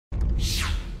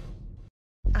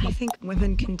I think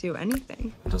women can do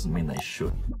anything. It doesn't mean they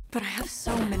should. But I have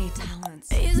so many talents.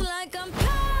 It's like I'm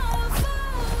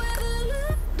powerful with a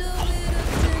little bit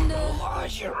of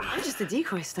tender. I'm just a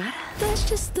decoy stud. That's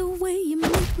just the way you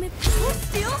make me feel. Who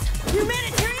steals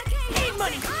humanitarian aid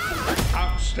money?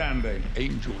 Outstanding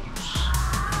angels.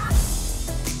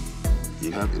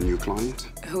 You have a new client?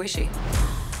 Who is she?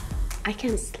 I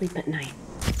can't sleep at night.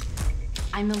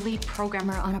 I'm the lead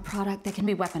programmer on a product that can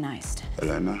be weaponized.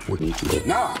 Elena, we need to go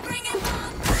now.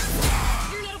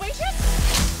 You're not a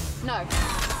waitress? No.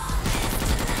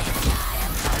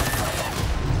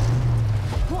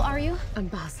 Who are you? I'm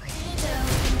Bosley.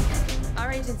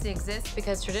 Our agency exists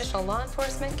because traditional law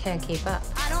enforcement can't keep up.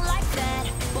 I don't like that,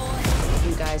 boy.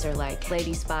 You guys are like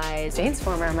lady spies. Jane's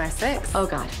former MI6. Oh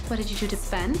God. What did you do to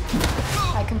Ben?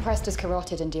 I compressed his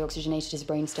carotid and deoxygenated his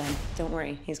brainstem. Don't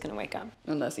worry, he's gonna wake up.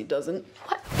 Unless he doesn't.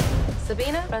 What?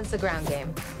 Sabina runs the ground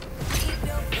game.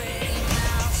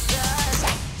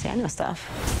 See, I know stuff.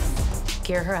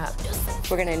 Gear her up.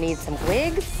 We're gonna need some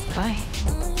wigs, Bye.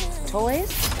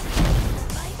 toys,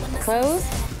 clothes.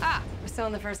 Ah, we're still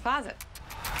in the first closet.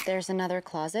 There's another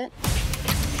closet.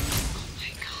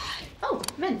 Oh,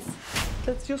 mints.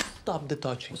 Let's just stop the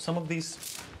touching. Some of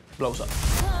these blows up.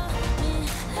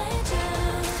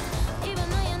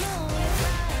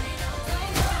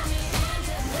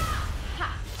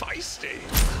 Feisty.